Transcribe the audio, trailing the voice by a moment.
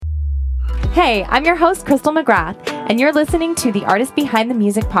Hey, I'm your host, Crystal McGrath, and you're listening to the Artist Behind the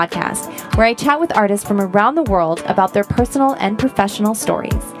Music podcast, where I chat with artists from around the world about their personal and professional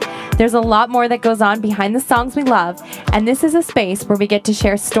stories. There's a lot more that goes on behind the songs we love, and this is a space where we get to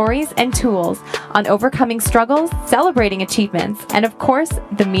share stories and tools on overcoming struggles, celebrating achievements, and of course,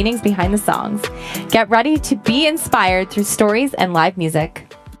 the meanings behind the songs. Get ready to be inspired through stories and live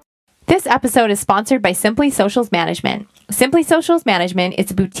music. This episode is sponsored by Simply Socials Management. Simply Socials Management is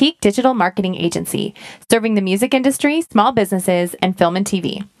a boutique digital marketing agency serving the music industry, small businesses, and film and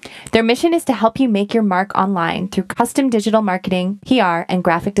TV. Their mission is to help you make your mark online through custom digital marketing, PR, and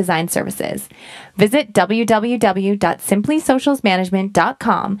graphic design services. Visit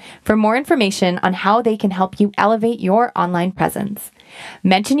www.simplysocialsmanagement.com for more information on how they can help you elevate your online presence.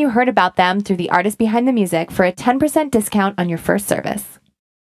 Mention you heard about them through the Artist Behind the Music for a 10% discount on your first service.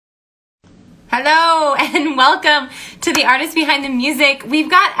 Hello and welcome to the Artist Behind the Music. We've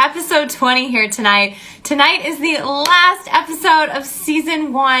got episode 20 here tonight. Tonight is the last episode of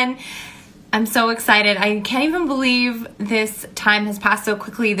season 1. I'm so excited. I can't even believe this time has passed so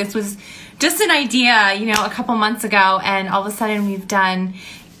quickly. This was just an idea, a couple months ago, and all of a sudden we've done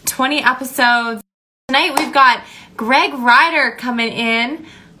 20 episodes. Tonight we've got Greg Ryder coming in.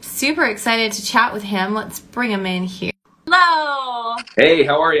 Super excited to chat with him. Let's bring him in here. Hello. Hey,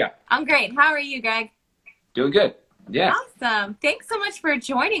 how are you? I'm great. How are you, Greg? Doing good. Yeah. Awesome. Thanks so much for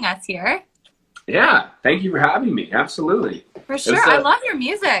joining us here. Yeah. Thank you for having me. Absolutely. For sure. I love your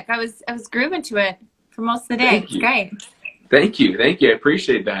music. I was grooving to it for most of the day. It's great. Thank you. I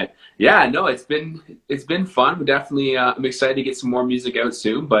appreciate that. Yeah, no, it's been fun. We're definitely I'm excited to get some more music out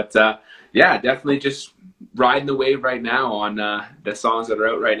soon, but yeah, definitely just riding the wave right now on the songs that are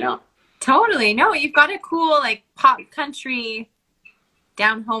out right now. Totally. No, you've got a cool like pop country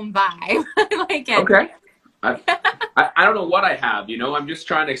down home vibe. I like it. Okay. I don't know what I have, I'm just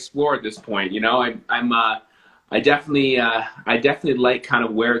trying to explore at this point. I definitely like kind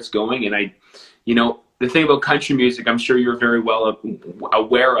of where it's going, and the thing about country music, I'm sure you're very well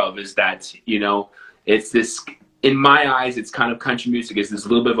aware of, is that, it's this, in my eyes, it's kind of country music is this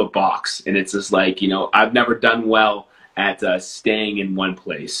little bit of a box, and it's just like, I've never done well at staying in one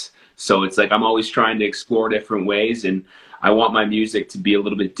place. So it's like I'm always trying to explore different ways, and I want my music to be a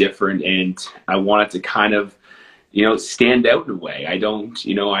little bit different, and I want it to kind of, stand out in a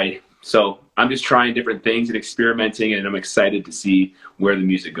way. So I'm just trying different things and experimenting, and I'm excited to see where the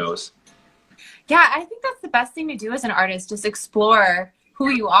music goes. Yeah, I think that's the best thing to do as an artist, just explore who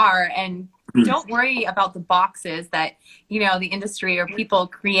you are and don't worry about the boxes that, the industry or people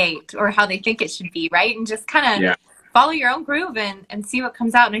create or how they think it should be, right? And just kind of follow your own groove and see what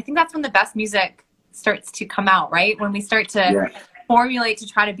comes out. And I think that's when the best music starts to come out, right? When we start to formulate to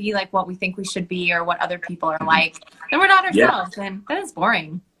try to be like what we think we should be or what other people are like, then we're not ourselves, and that is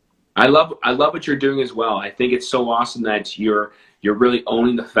boring. I love what you're doing as well. I think it's so awesome that you're really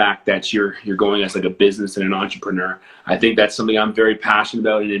owning the fact that you're going as like a business and an entrepreneur. I think that's something I'm very passionate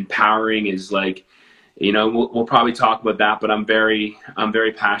about, and empowering is like, we'll probably talk about that, but I'm very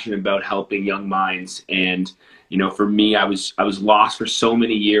passionate about helping young minds. And for me, I was lost for so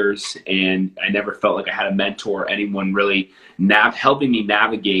many years, and I never felt like I had a mentor or anyone really helping me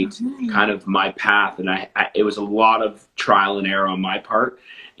navigate kind of my path. And it was a lot of trial and error on my part.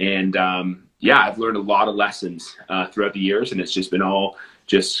 And I've learned a lot of lessons throughout the years, and it's just been all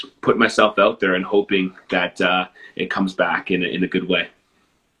just putting myself out there and hoping that it comes back in a good way.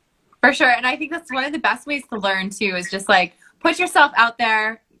 For sure. And I think that's one of the best ways to learn too, is just like put yourself out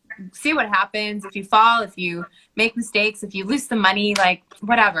there, see what happens. If you fall, if you make mistakes, if you lose some money, like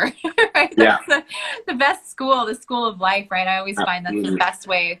whatever, right? That's the best school, the school of life, right? I always find that's the best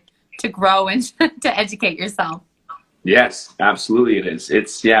way to grow and to educate yourself. Yes, absolutely it is.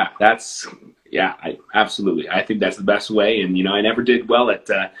 Absolutely. I think that's the best way. And, I never did well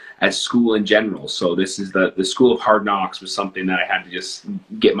at school in general. So this is the school of hard knocks was something that I had to just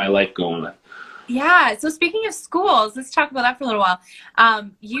get my life going with. Yeah. So speaking of schools, let's talk about that for a little while.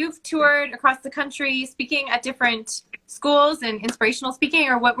 You've toured across the country speaking at different schools and inspirational speaking,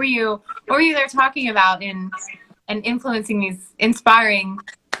 or what were you there talking about and influencing these inspiring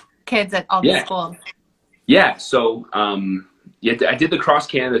kids at all these schools? Yeah. So, I did the Cross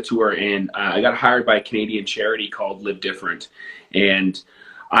Canada tour, and I got hired by a Canadian charity called Live Different. And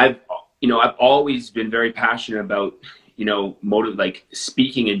I've always been very passionate about, like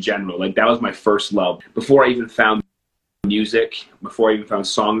speaking in general. Like that was my first love. Before I even found music, before I even found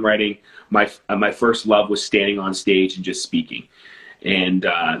songwriting, my first love was standing on stage and just speaking. And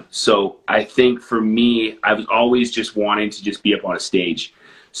so I think for me, I was always just wanting to just be up on a stage.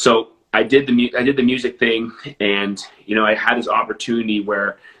 So I did the music thing, and I had this opportunity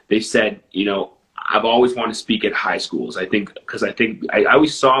where they said, you know, I've always wanted to speak at high schools. I think, because I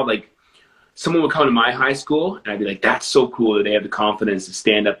always saw like someone would come to my high school and I'd be like, that's so cool that they have the confidence to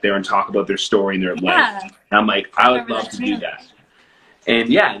stand up there and talk about their story and their life. And I'm like, I would love to do that. And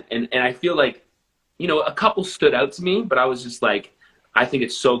yeah, and I feel like, you know, a couple stood out to me, but I was just like, I think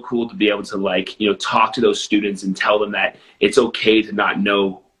it's so cool to be able to, like, you know, talk to those students and tell them that it's okay to not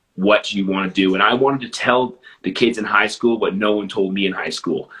know what you want to do. And I wanted to tell the kids in high school what no one told me in high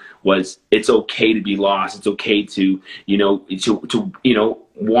school was, it's okay to be lost. It's okay to, you know, you know,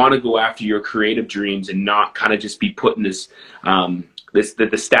 want to go after your creative dreams and not kind of just be put in this,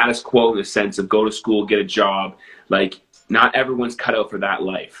 the status quo, in the sense of go to school, get a job. Like, not everyone's cut out for that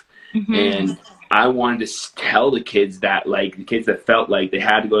life. And I wanted to tell the kids that, like, the kids that felt like they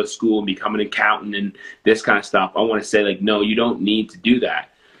had to go to school and become an accountant and this kind of stuff, I want to say, like, no, you don't need to do that.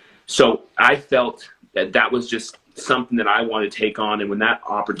 So I felt that that was just something that I wanted to take on. And when that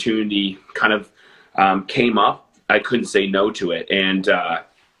opportunity kind of came up, I couldn't say no to it. And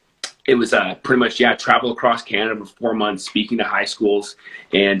it was pretty much, yeah, travel across Canada for 4 months, speaking to high schools.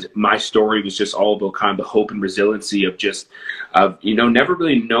 And my story was just all about kind of the hope and resiliency of just, you know, never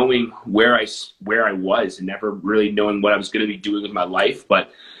really knowing where I was, and never really knowing what I was going to be doing with my life,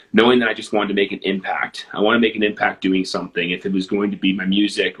 but knowing that I just wanted to make an impact. I want to make an impact doing something. If it was going to be my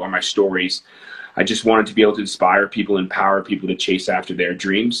music or my stories, I just wanted to be able to inspire people, empower people to chase after their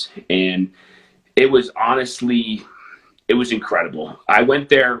dreams. And it was honestly, it was incredible. I went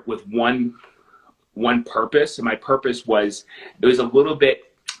there with one purpose, and my purpose was, it was a little bit,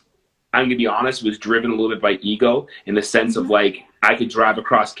 I'm gonna be honest, it was driven a little bit by ego, in the sense of, like, I could drive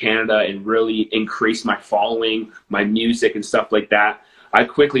across Canada and really increase my following, my music and stuff like that. I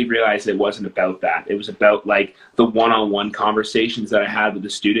quickly realized it wasn't about that. It was about, like, the one-on-one conversations that I had with the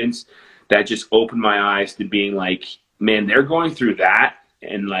students that just opened my eyes to being like, man, they're going through that.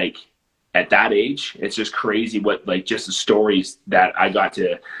 And, like, at that age, it's just crazy what, like, just the stories that I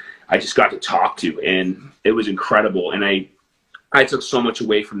just got to talk to. And it was incredible. And I took so much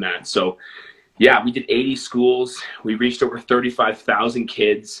away from that. So yeah, we did 80 schools. We reached over 35,000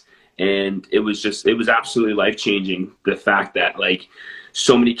 kids. And it was absolutely life-changing. The fact that, like,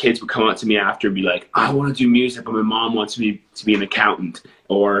 so many kids would come up to me after and be like, I want to do music, but my mom wants me to be an accountant,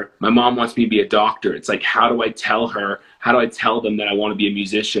 or my mom wants me to be a doctor. It's like, how do I tell them that I want to be a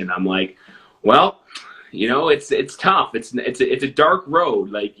musician? I'm like, well, you know, it's tough. It's a dark road.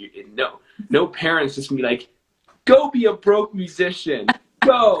 Like, no parents just be like, go be a broke musician.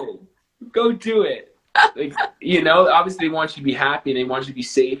 Go do it. Like, you know, obviously they want you to be happy and they want you to be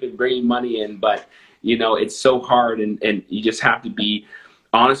safe and bringing money in, but, you know, it's so hard, and you just have to be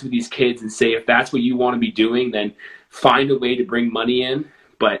honest with these kids and say, if that's what you want to be doing, then find a way to bring money in,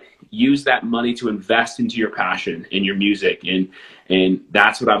 but use that money to invest into your passion and your music. And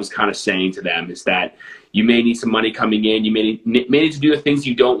that's what I was kind of saying to them, is that you may need some money coming in. You may need to do the things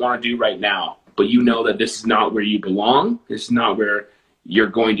you don't want to do right now, but you know that this is not where you belong. This is not where you're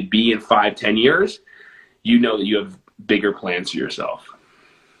going to be in 5-10 years. You know that you have bigger plans for yourself.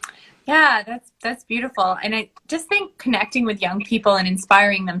 Yeah, that's beautiful. And I just think connecting with young people and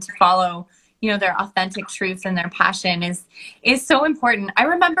inspiring them to follow, you know, their authentic truth and their passion is so important. I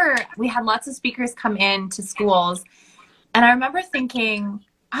remember we had lots of speakers come in to schools, and I remember thinking,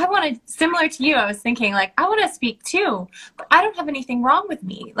 similar to you, I was thinking, like, I want to speak too, but I don't have anything wrong with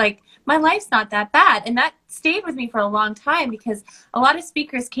me. Like, my life's not that bad. And that stayed with me for a long time, because a lot of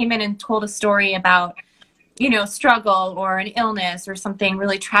speakers came in and told a story about, you know, struggle or an illness or something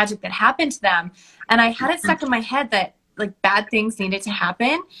really tragic that happened to them. And I had it stuck in my head that, like, bad things needed to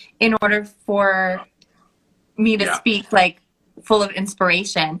happen in order for me to speak, like, full of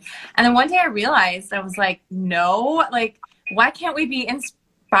inspiration. And then one day I realized, I was like, no, like, why can't we be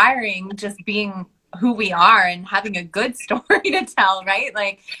inspiring just being who we are and having a good story to tell, right?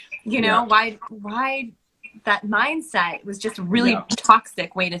 Like, you know, why that mindset was just a really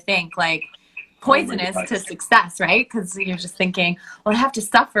toxic way to think, like, poisonous to success, right? Because you're just thinking, well, I have to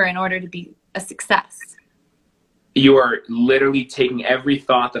suffer in order to be a success. You are literally taking every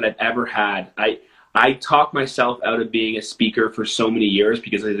thought that I've ever had. I talked myself out of being a speaker for so many years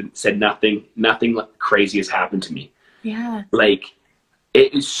because I said nothing crazy has happened to me. Yeah. Like,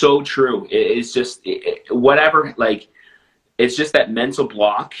 it is so true. It is just whatever, like, it's just that mental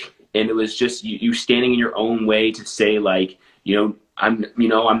block. And it was just you standing in your own way to say, like, I'm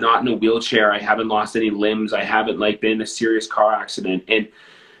not in a wheelchair. I haven't lost any limbs. I haven't, like, been in a serious car accident. And,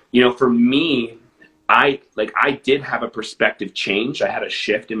 for me, I did have a perspective change. I had a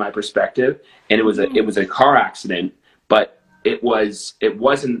shift in my perspective, and it was a car accident, but it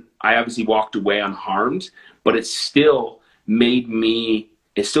wasn't, I obviously walked away unharmed, but it still made me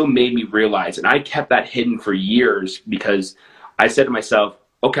it still made me realize, and I kept that hidden for years because I said to myself,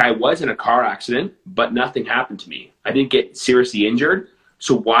 okay, I was in a car accident, but nothing happened to me. I didn't get seriously injured.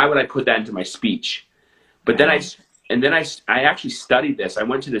 So why would I put that into my speech? But then I actually studied this. I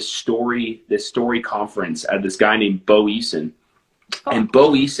went to this story conference at this guy named Bo Eason. Oh. And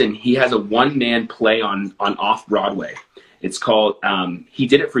Bo Eason, he has a one-man play on Off-Broadway. It's called, he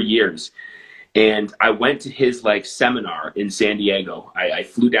did it for years. And I went to his like seminar in San Diego. I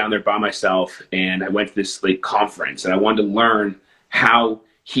flew down there by myself and I went to this like conference and I wanted to learn how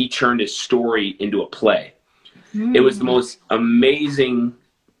he turned his story into a play. It was the most amazing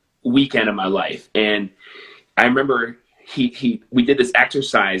weekend of my life. And I remember we did this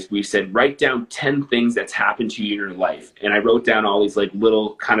exercise. We said, write down 10 things that's happened to you in your life. And I wrote down all these like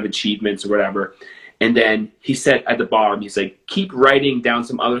little kind of achievements or whatever. And then he said at the bottom, he's like, keep writing down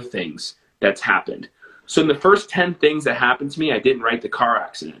some other things that's happened. So in the first 10 things that happened to me, I didn't write the car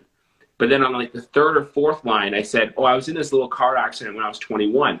accident. But then on like the third or fourth line, I said, oh, I was in this little car accident when I was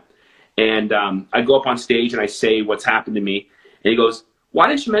 21. And I go up on stage and I say what's happened to me. And he goes, why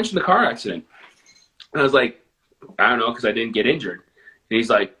didn't you mention the car accident? And I was like, I don't know, because I didn't get injured. And he's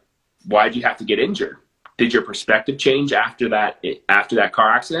like, why did you have to get injured? Did your perspective change after that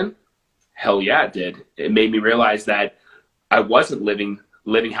car accident? Hell yeah, it did. It made me realize that I wasn't living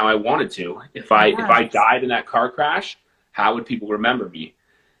how I wanted to. If I died in that car crash, how would people remember me?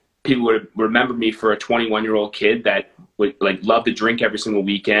 People would remember me for a 21-year-old kid that would like love to drink every single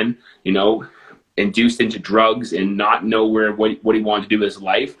weekend, you know, induced into drugs and not know what he wanted to do with his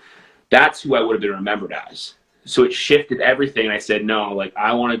life. That's who I would have been remembered as. So it shifted everything. And I said, no, like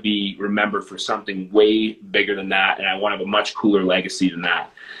I want to be remembered for something way bigger than that. And I want to have a much cooler legacy than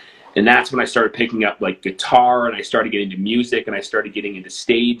that. And that's when I started picking up like guitar and I started getting into music and I started getting into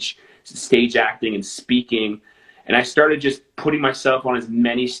stage acting and speaking. And I started just putting myself on as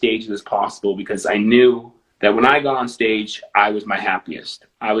many stages as possible because I knew that when I got on stage, I was my happiest.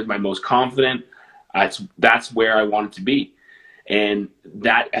 I was my most confident. That's where I wanted to be. And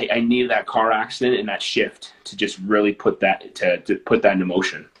that I needed that car accident and that shift to just really put that to put that into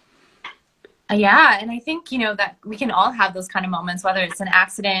motion. Yeah, and I think, you know, that we can all have those kind of moments, whether it's an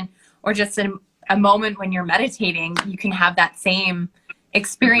accident or just a moment when you're meditating. You can have that same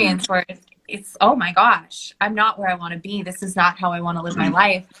experience where it's, oh my gosh, I'm not where I want to be. This is not how I want to live my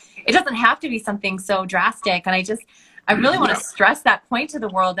life. It doesn't have to be something so drastic. And I really want to stress that point to the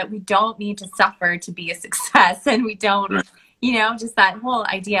world that we don't need to suffer to be a success. And we don't, you know, just that whole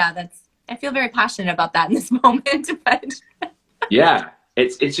idea. I feel very passionate about that in this moment. But yeah,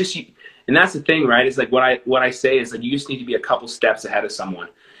 it's just, and that's the thing, right? It's like what I say is like, you just need to be a couple steps ahead of someone.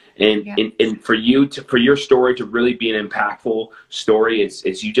 And for your story to really be an impactful story,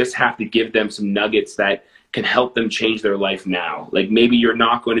 it's you just have to give them some nuggets that can help them change their life now. Like maybe you're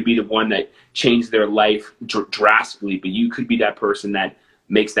not going to be the one that changed their life drastically, but you could be that person that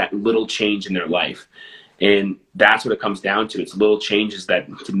makes that little change in their life. And that's what it comes down to. It's little changes that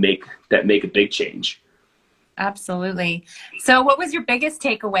make a big change. Absolutely. So what was your biggest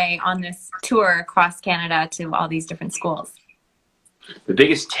takeaway on this tour across Canada to all these different schools? The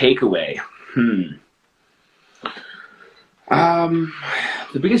biggest takeaway, the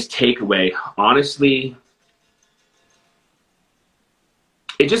biggest takeaway, honestly,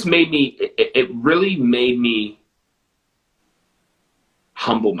 it really made me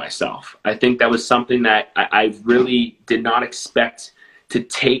humble myself. I think that was something that I really did not expect to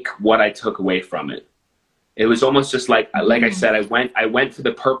take what I took away from it. It was almost just like I said, I went for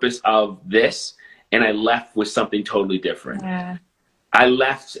the purpose of this and I left with something totally different. Yeah. I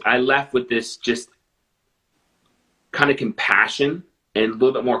left with this just kind of compassion and a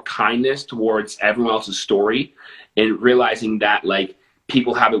little bit more kindness towards everyone else's story and realizing that like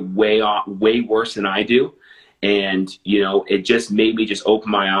people have it way worse than I do. And, you know, it just made me just open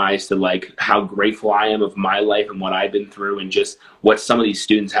my eyes to like how grateful I am of my life and what I've been through and just what some of these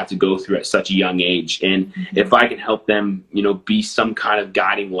students have to go through at such a young age. And if I can help them, you know, be some kind of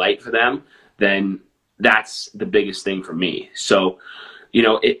guiding light for them, then that's the biggest thing for me. So, you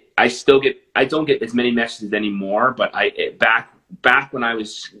know, I don't get as many messages anymore, but back when I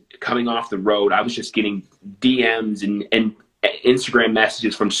was coming off the road, I was just getting DMs and Instagram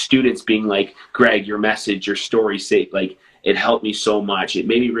messages from students being like, Greg, your message, your story, like it helped me so much. It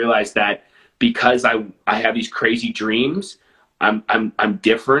made me realize that because I have these crazy dreams, I'm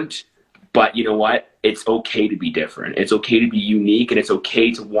different, but you know what? It's okay to be different. It's okay to be unique, and it's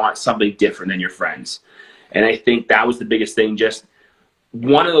okay to want something different than your friends. And I think that was the biggest thing. Just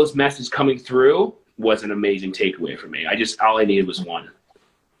one of those messages coming through was an amazing takeaway for me. All I needed was one.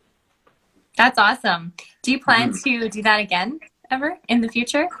 That's awesome. Do you plan to do that again ever in the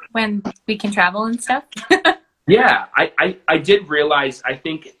future when we can travel and stuff? Yeah, I did realize, I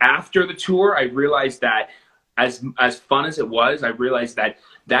think after the tour, I realized that as fun as it was, I realized that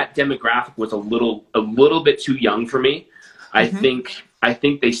that demographic was a little bit too young for me. I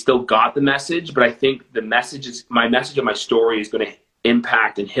think they still got the message, but I think my message of my story is going to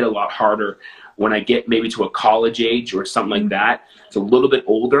impact and hit a lot harder when I get maybe to a college age or something like that. It's a little bit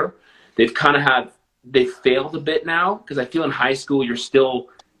older. They've failed a bit now, because I feel in high school you're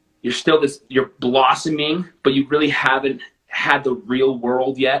blossoming, but you really haven't had the real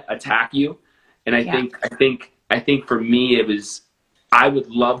world yet attack you. And I think for me, I would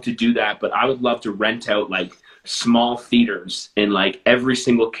love to do that, but I would love to rent out like small theaters in like every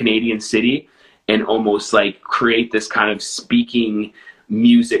single Canadian city and almost like create this kind of speaking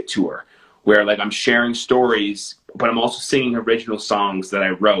music tour where like I'm sharing stories, but I'm also singing original songs that I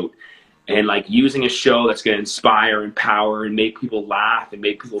wrote, and like using a show that's going to inspire, empower, and make people laugh and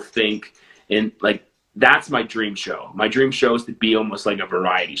make people think. And like, that's my dream show. My dream show is to be almost like a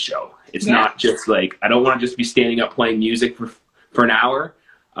variety show. It's not just like, I don't want to just be standing up playing music for an hour.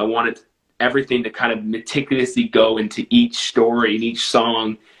 I want everything to kind of meticulously go into each story and each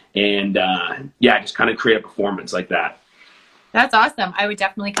song, and just kind of create a performance like that. That's awesome. I would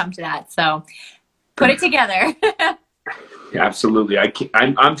definitely come to that. So put it together. Yeah, absolutely.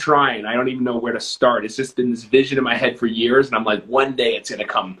 I'm trying. I don't even know where to start. It's just been this vision in my head for years, and I'm like, one day it's going to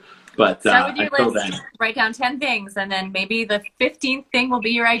come. But start with your list, write down 10 things, and then maybe the 15th thing will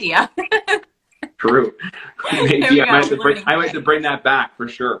be your idea. True. Maybe I might have to bring that back for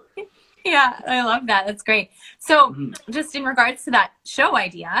sure. Yeah, I love that. That's great. So just in regards to that show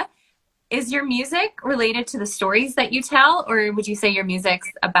idea, is your music related to the stories that you tell, or would you say your music's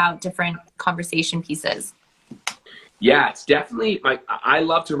about different conversation pieces? Yeah, it's definitely like, I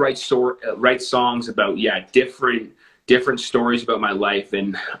love to write songs about different stories about my life,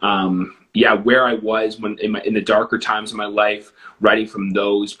 and where I was when in the darker times of my life, writing from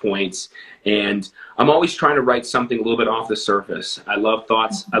those points. And I'm always trying to write something a little bit off the surface. I love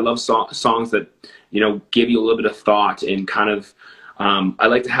thoughts. I love songs that, give you a little bit of thought, and kind of, I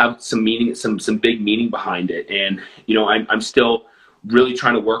like to have some meaning, some big meaning behind it. And, I'm still really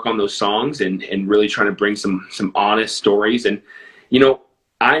trying to work on those songs and really trying to bring some honest stories. And,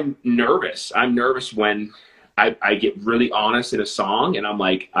 I'm nervous. I'm nervous when I get really honest in a song, and I'm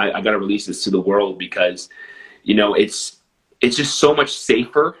like, I got to release this to the world, because, it's just so much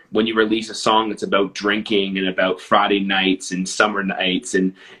safer when you release a song that's about drinking and about Friday nights and summer nights,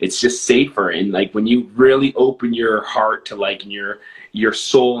 and it's just safer. And like, when you really open your heart to like your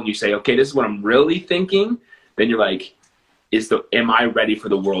soul, and you say, okay, this is what I'm really thinking, then you're like, am I ready for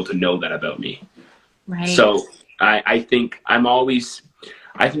the world to know that about me? Right. So I think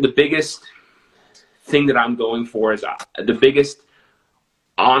the biggest thing that I'm going for is the biggest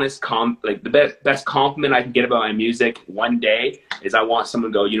honest the best compliment I can get about my music one day is I want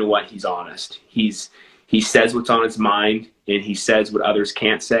someone to go, you know what, he's honest. He says what's on his mind, and he says what others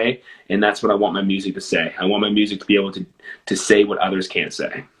can't say, and that's what I want my music to say. I want my music to be able to say what others can't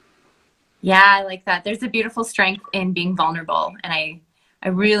say. Yeah, I like that. There's a beautiful strength in being vulnerable, and I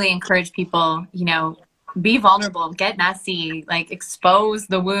really encourage people, be vulnerable, get messy, like expose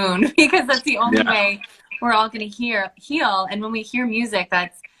the wound, because that's the only way we're all going to heal. And when we hear music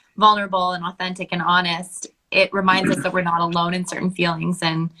that's vulnerable and authentic and honest, it reminds us that we're not alone in certain feelings,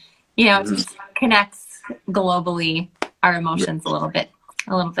 and it just connects globally our emotions a little bit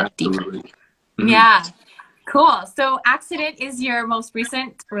deeper. Yeah, cool. So Accident is your most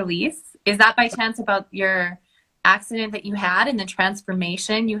recent release. Is that by chance about your accident that you had and the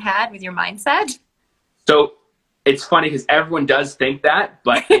transformation you had with your mindset? So it's funny because everyone does think that,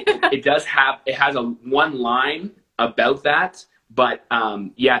 but it has one line about that. But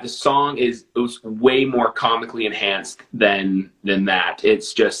the song it was way more comically enhanced than that.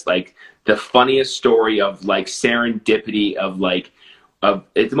 It's just like the funniest story of like serendipity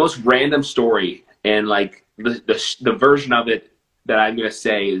it's the most random story. And like the version of it that I'm gonna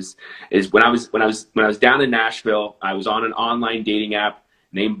say is when I was down in Nashville, I was on an online dating app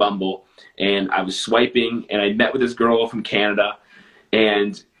named Bumble, and I was swiping, and I met with this girl from Canada,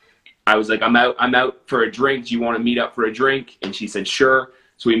 and I was like, I'm out for a drink. Do you want to meet up for a drink? And she said, sure.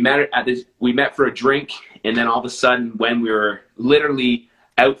 So we met for a drink, and then all of a sudden, when we were literally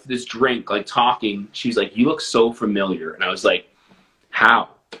out for this drink, like talking, she's like, you look so familiar. And I was like, how?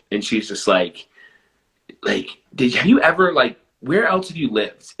 And she's just like, have you ever, like, where else have you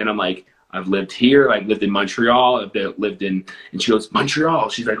lived? And I'm like, I've lived here. I've lived in Montreal. I've lived in, and she goes, Montreal.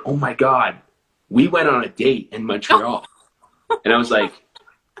 She's like, oh my God, we went on a date in Montreal. And I was like,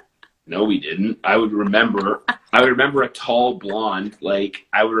 no, we didn't. I would remember a tall blonde, like,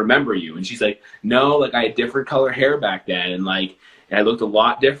 I would remember you. And she's like, no, like, I had different color hair back then, and like, I looked a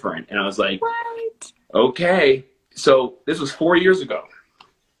lot different. And I was like, What? Okay. So this was 4 years ago.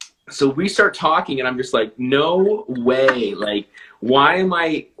 So we start talking, and I'm just like, no way. Like, why am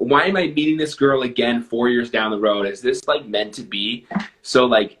I meeting this girl again 4 years down the road? Is this like meant to be? So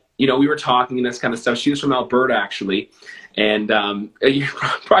like, you know, we were talking and this kind of stuff. She was from Alberta, actually. And you're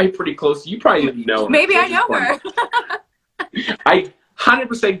probably pretty close. You probably didn't know her. Maybe I know her. I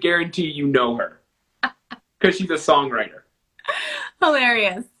 100% guarantee you know her because she's a songwriter.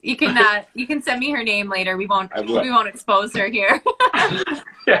 Hilarious. You can send me her name later. We won't expose her here.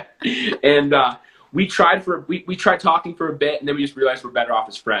 Yeah. And we tried talking for a bit, and then we just realized we're better off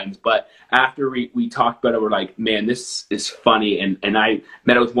as friends. But after we talked about it, we're like, man, this is funny. And I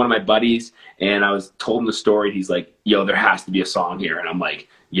met up with one of my buddies, and I told him the story. He's like, yo, there has to be a song here. And I'm like,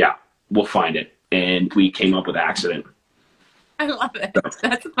 yeah, we'll find it. And we came up with Accident. I love it.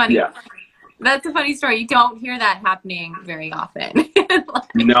 That's funny. Yeah. That's a funny story. You don't hear that happening very often.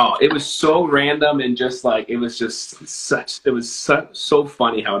 No, it was so random, and just like, it was so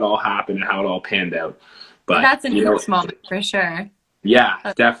funny how it all happened and how it all panned out. But that's a Newk's moment for sure. Yeah,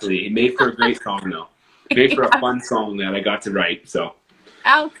 definitely. It made for a great song though. It made for a fun song that I got to write. So.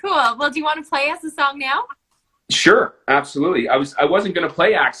 Oh, cool. Well, do you want to play us a song now? Sure, absolutely. I wasn't gonna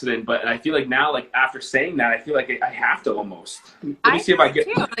play Accident, but I feel like now, like after saying that, I feel like I have to almost. Let me see if I get.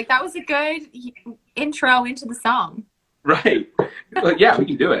 Too. Like that was a good intro into the song. Right. Well, yeah, we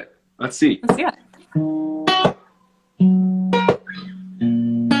can do it. Let's see. Let's do it.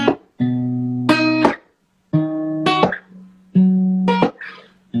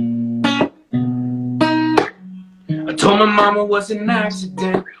 I told my mama it was an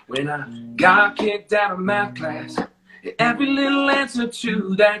accident when I got kicked out of math class. Every little answer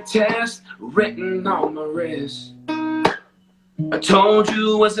to that test written on my wrist. I told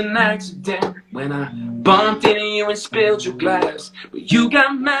you it was an accident when I bumped into you and spilled your glass. But you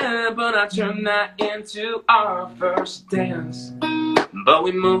got mad, but I turned that into our first dance. But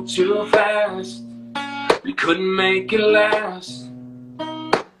we moved too fast, we couldn't make it last.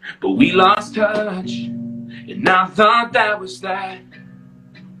 But we lost touch, and I thought that was that.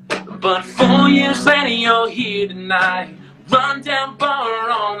 But 4 years later, you're here tonight. Run down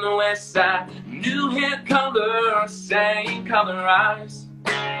bar on the west side. New hair color, same color eyes.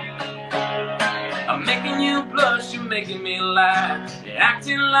 I'm making you blush, you're making me laugh. You're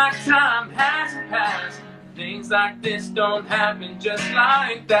acting like time hasn't passed. Things like this don't happen just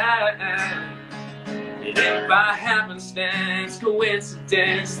like that. It ain't by happenstance,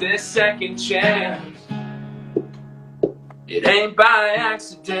 coincidence, this second chance. It ain't by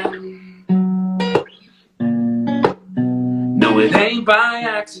accident. No, it ain't by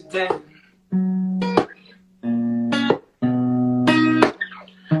accident.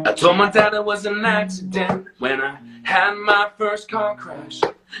 I told my dad it was an accident when I had my first car crash.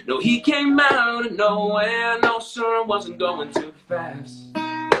 No, he came out of nowhere. No, sir, I wasn't going too fast.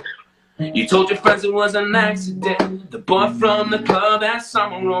 You told your friends it was an accident. The boy from the club had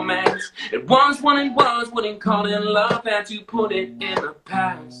summer romance. It was what it was, wouldn't call it love. Had to put it in the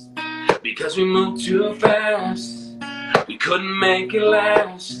past. Because we moved too fast, we couldn't make it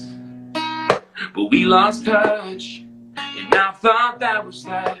last. But we lost touch, and I thought that was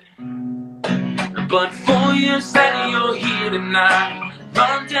that. But 4 years later, you're here tonight.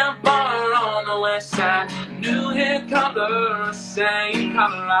 Run down bar on the west side. New hair color, same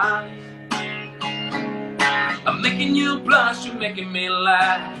color eyes. I'm making you blush, you're making me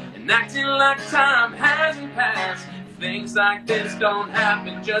laugh. And acting like time hasn't passed. Things like this don't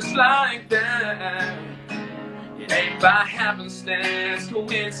happen just like that. It ain't by happenstance,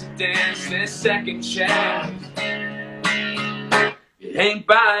 coincidence, this second chance. It ain't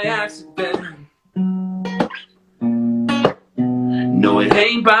by accident. No, it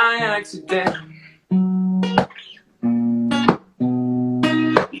ain't by accident.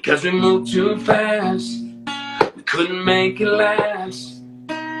 Because we moved too fast, we couldn't make it last.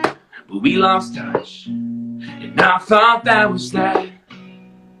 But we lost touch, and I thought that was that.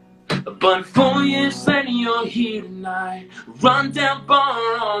 But 4 years later, you're here tonight. Run down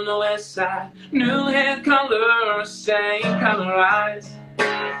bar on the west side. New hair color, same color eyes.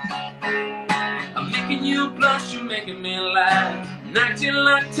 I'm making you blush, you're making me laugh. And acting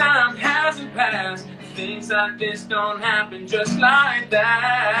like time hasn't passed. Things like this don't happen just like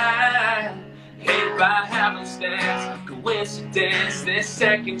that. Ain't by happenstance, coincidence, this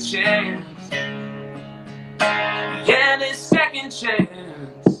second chance. Yeah, this second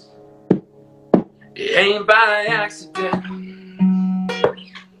chance. It ain't by accident.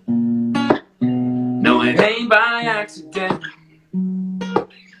 No, it ain't by accident.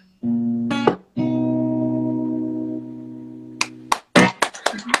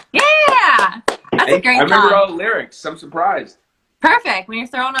 Yeah! That's a great I remember song. all the lyrics. I'm surprised. Perfect. When you're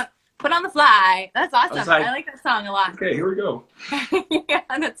throwing up, put on the fly. That's awesome. Like, I like that song a lot. Okay, here we go. Yeah,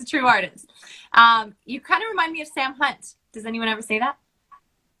 that's a true artist. You kind of remind me of Sam Hunt. Does anyone ever say that?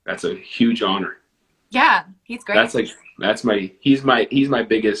 That's a huge honor. Yeah, he's great. He's my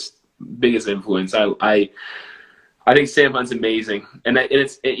biggest influence. I think Sam Hunt's amazing, and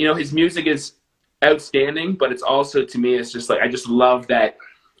it's you know, his music is outstanding, but it's also, to me, it's just like, I just love that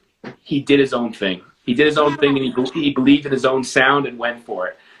he did his own thing. He did his own thing, and he believed in his own sound and went for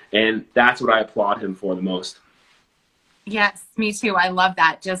it, and that's what I applaud him for the most. Yes, me too. I love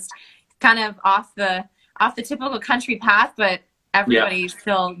that. Just kind of off the typical country path, but everybody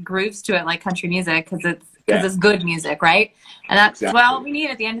still grooves to it like country music because it's good music, right? And that's what all we need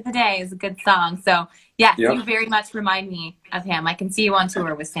at the end of the day is a good song. So yes, you very much remind me of him. I can see you on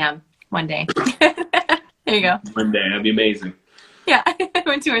tour with Sam one day. There you go. One day, that'd be amazing. Yeah,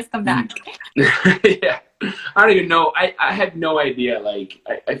 when tours come back. Yeah, I don't even know. I had no idea. Like,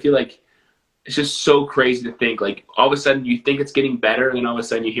 I feel like it's just so crazy to think, like, all of a sudden you think it's getting better, and then all of a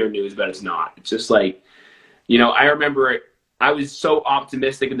sudden you hear news, but it's not. It's just like, you know, I remember I was so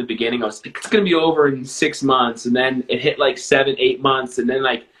optimistic in the beginning. I was like, it's going to be over in 6 months. And then it hit like 7, 8 months. And then,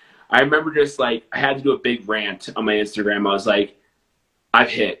 like, I remember just like, I had to do a big rant on my Instagram. I was like, I've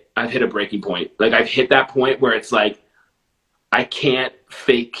hit a breaking point. Like, I've hit that point where it's like, I can't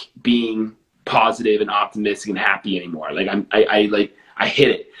fake being positive and optimistic and happy anymore. Like, I hit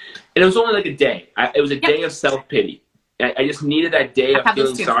it. And it was only like a day. It was a day of self-pity. I just needed that day of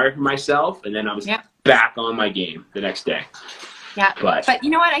feeling sorry for myself, and then I was back on my game the next day. Yeah, but you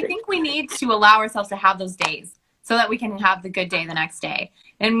know what? I think we need to allow ourselves to have those days so that we can have the good day the next day.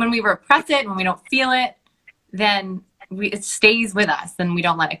 And when we repress it, when we don't feel it, then it stays with us and we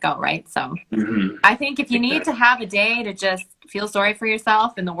don't let it go, right? So I think if you need to have a day to just feel sorry for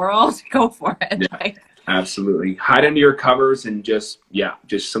yourself and the world, go for it. Yeah. Right? Absolutely. Hide under your covers and just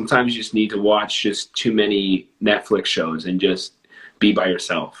sometimes you just need to watch just too many Netflix shows and just be by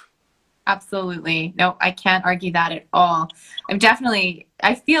yourself. Absolutely. No, I can't argue that at all.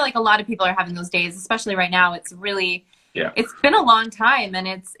 I feel like a lot of people are having those days, especially right now. It's really, it's been a long time, and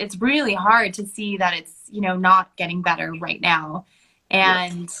it's really hard to see that it's, you know, not getting better right now.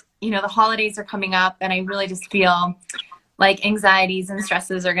 And, you know, the holidays are coming up, and I really just feel like anxieties and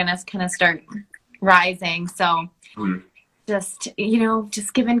stresses are going to kind of start rising. So just, you know,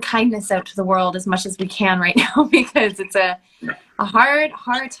 just giving kindness out to the world as much as we can right now, because it's a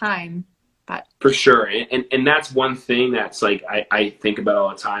hard time. But for sure. And that's one thing that's like, I think about all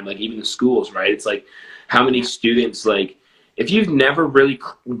the time, like even the schools, right? It's like how many students, like if you've never really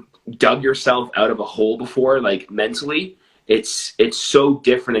dug yourself out of a hole before, like mentally, it's so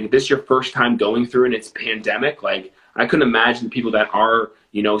different. Like if this is your first time going through and it's pandemic, like I couldn't imagine people that are,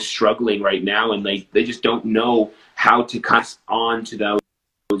 you know, struggling right now, and like they just don't know how to pass on to the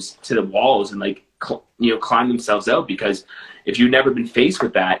walls and like you know, climb themselves out, because if you've never been faced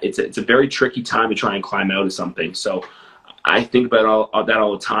with that, it's a very tricky time to try and climb out of something. So I think about that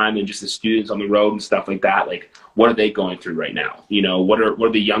all the time, and just the students on the road and stuff like that. Like, what are they going through right now? You know, what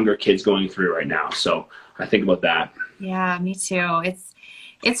are the younger kids going through right now? So I think about that. Yeah, me too.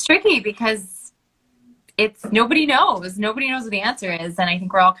 It's tricky because nobody knows what the answer is, and I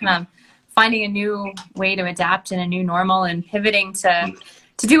think we're all kind of finding a new way to adapt and a new normal and pivoting to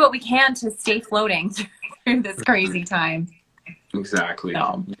do what we can to stay floating through this crazy time. Exactly.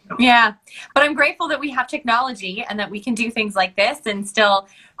 So, yeah, but I'm grateful that we have technology and that we can do things like this and still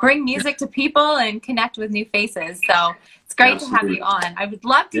bring music to people and connect with new faces. So it's great to have you on. I would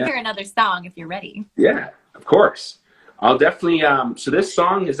love to hear another song if you're ready. Yeah, of course. I'll definitely. So this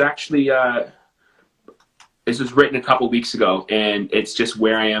song is actually this was written a couple weeks ago, and it's just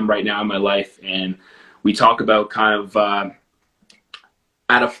where I am right now in my life. And we talk about kind of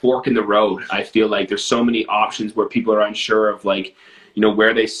at a fork in the road. I feel like there's so many options where people are unsure of, like, you know,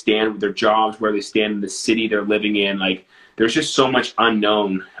 where they stand with their jobs, where they stand in the city they're living in. Like, there's just so much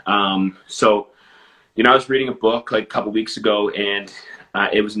unknown. So, you know, I was reading a book like a couple weeks ago, and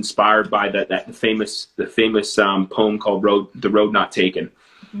it was inspired by the famous poem called "The Road Not Taken,"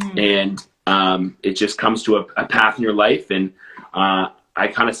 and it just comes to a path in your life. And I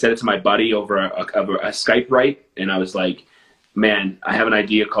kind of said it to my buddy over a Skype write, and I was like, man, I have an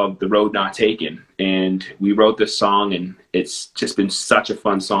idea called "The Road Not Taken," and we wrote this song, and it's just been such a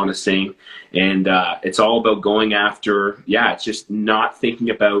fun song to sing. And it's all about going after, it's just not thinking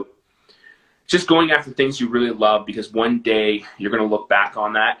about just going after things you really love, because one day you're going to look back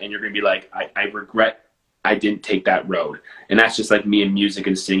on that and you're going to be like, I regret I didn't take that road. And that's just like me in music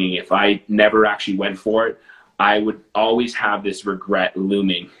and singing. If I never actually went for it, I would always have this regret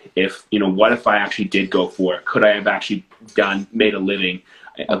looming. If, you know, what if I actually did go for it? Could I have actually made a living,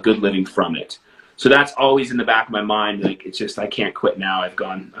 a good living from it? So that's always in the back of my mind. Like, it's just, I can't quit now. I've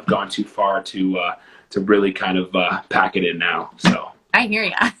gone too far to really kind of pack it in now. So I hear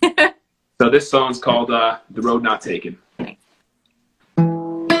ya. So this song's called The Road Not Taken. I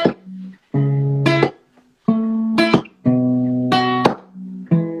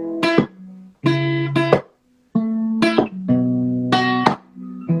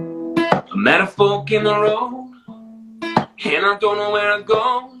met a fork in the road, and I don't know where it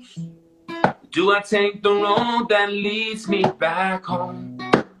goes. Do I take the road that leads me back home?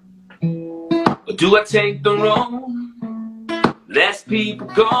 Or do I take the road less people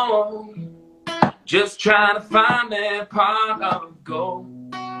go, just trying to find their part of the goal?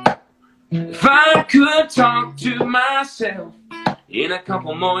 If I could talk to myself in a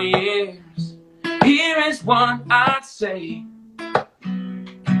couple more years, here is what I'd say.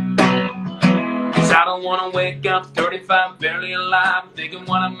 'Cause I don't wanna wake up 35, barely alive, thinking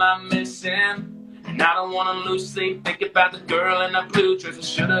what am I missing? And I don't wanna lose sleep, thinking about the girl in the blue dress I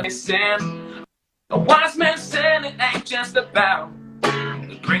should've listened. A wise man said it ain't just about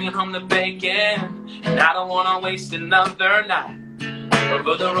bringing home the bacon, and I don't wanna waste another night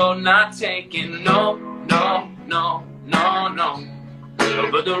over the road not taken. No, no, no, no, no.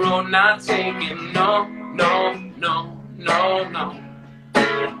 Over the road not taken. No, no, no, no, no.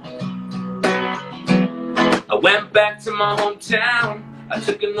 I went back to my hometown. I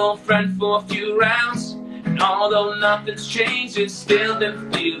took an old friend for a few rounds, and although nothing's changed, it still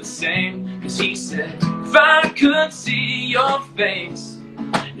didn't feel the same. 'Cause he said, if I could see your face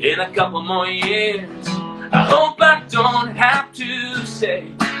in a couple more years, I hope I don't have to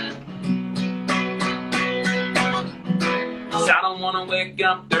say. 'Cause I don't wanna wake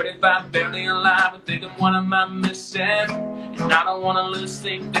up 35, barely alive, and thinking what am I missing? And I don't wanna lose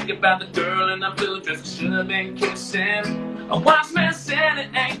sleep, thinking about the girl in the blue dress I should have been kissing. A wise man said it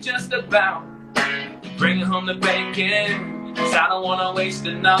ain't just about bringing home the bacon, 'cause I don't wanna waste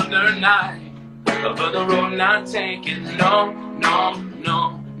another night over the road not taken. No, no,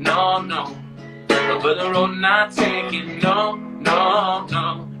 no, no, no. Over the road not taken. No, no,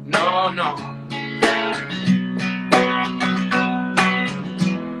 no, no, no.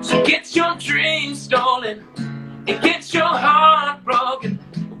 So get your dreams stolen and get your heart broken.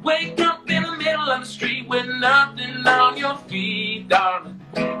 Wake up in the middle of the street with nothing on your feet, darling.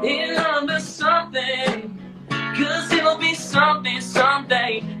 And under something, 'cause it'll be something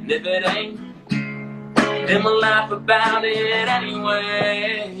someday. And if it ain't, then we'll laugh about it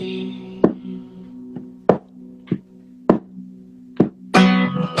anyway.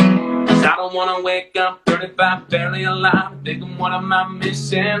 'Cause I don't wanna wake up 35, barely alive, thinking what am I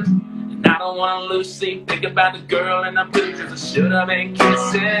missing? And I don't wanna lose sleep, think about the girl in the blue dress I should have been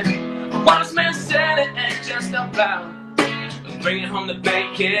kissing. A wise man said it ain't just about bringing home the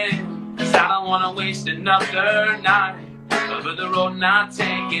bacon, 'cause I don't wanna waste another night over the road not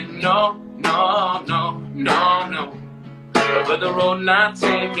taken. No, no, no, no, no. Over the road not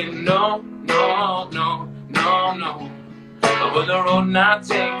taken. No, no, no, no, no. Over the road not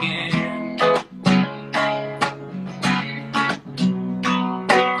taken.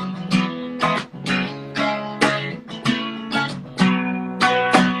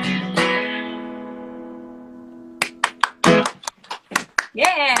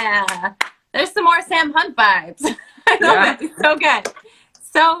 Yeah, there's some more Sam Hunt vibes. I love it. It's so good.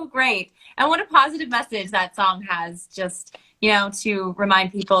 So great. And what a positive message that song has, just, you know, to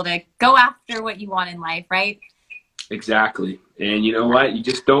remind people to go after what you want in life, right? Exactly. And you know what? You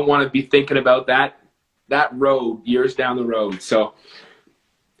just don't want to be thinking about that road years down the road. So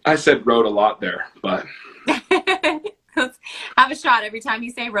I said road a lot there, but have a shot every time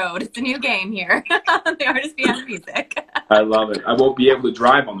you say road. It's a new game here on the Artist Behind the Music. I love it. I won't be able to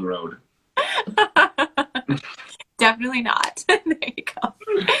drive on the road. Definitely not. There you go.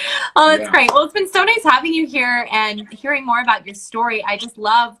 Oh, that's great. Well, it's been so nice having you here and hearing more about your story. I just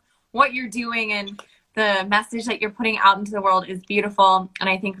love what you're doing, and the message that you're putting out into the world is beautiful. And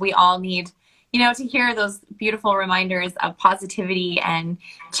I think we all need, you know, to hear those beautiful reminders of positivity and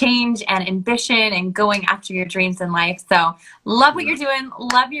change and ambition and going after your dreams in life. So love what you're doing.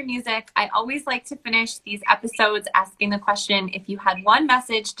 Love your music. I always like to finish these episodes asking the question, if you had one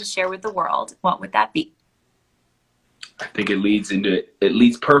message to share with the world, what would that be? I think it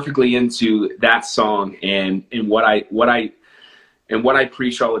leads perfectly into that song and what I And what I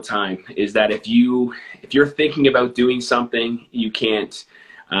preach all the time is that if you're thinking about doing something, you can't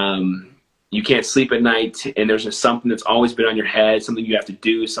sleep at night, and there's just something that's always been on your head, something you have to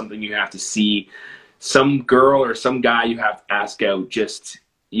do, something you have to see, some girl or some guy you have to ask out. Just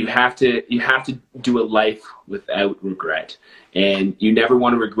you have to do a life without regret, and you never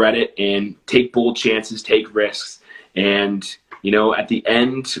want to regret it. And take bold chances, take risks, and at the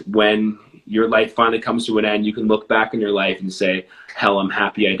end, when your life finally comes to an end, you can look back on your life and say, hell, I'm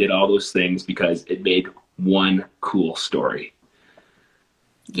happy I did all those things because it made one cool story.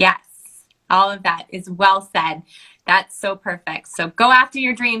 Yes, all of that is well said. That's so perfect. So go after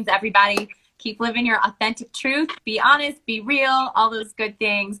your dreams, everybody. Keep living your authentic truth. Be honest, be real, all those good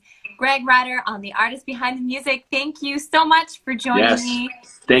things. Greg Ratter on The Artist Behind the Music. Thank you so much for joining me.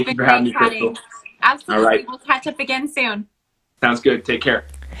 Thank you for having me, Crystal. Absolutely. All right. We'll catch up again soon. Sounds good. Take care.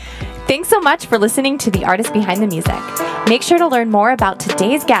 Thanks so much for listening to The Artist Behind the Music. Make sure to learn more about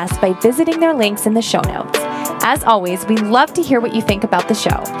today's guest by visiting their links in the show notes. As always, we love to hear what you think about the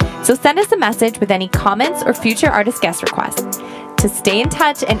show, so send us a message with any comments or future artist guest requests. To stay in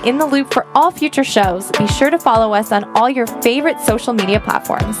touch and in the loop for all future shows, be sure to follow us on all your favorite social media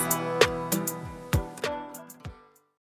platforms.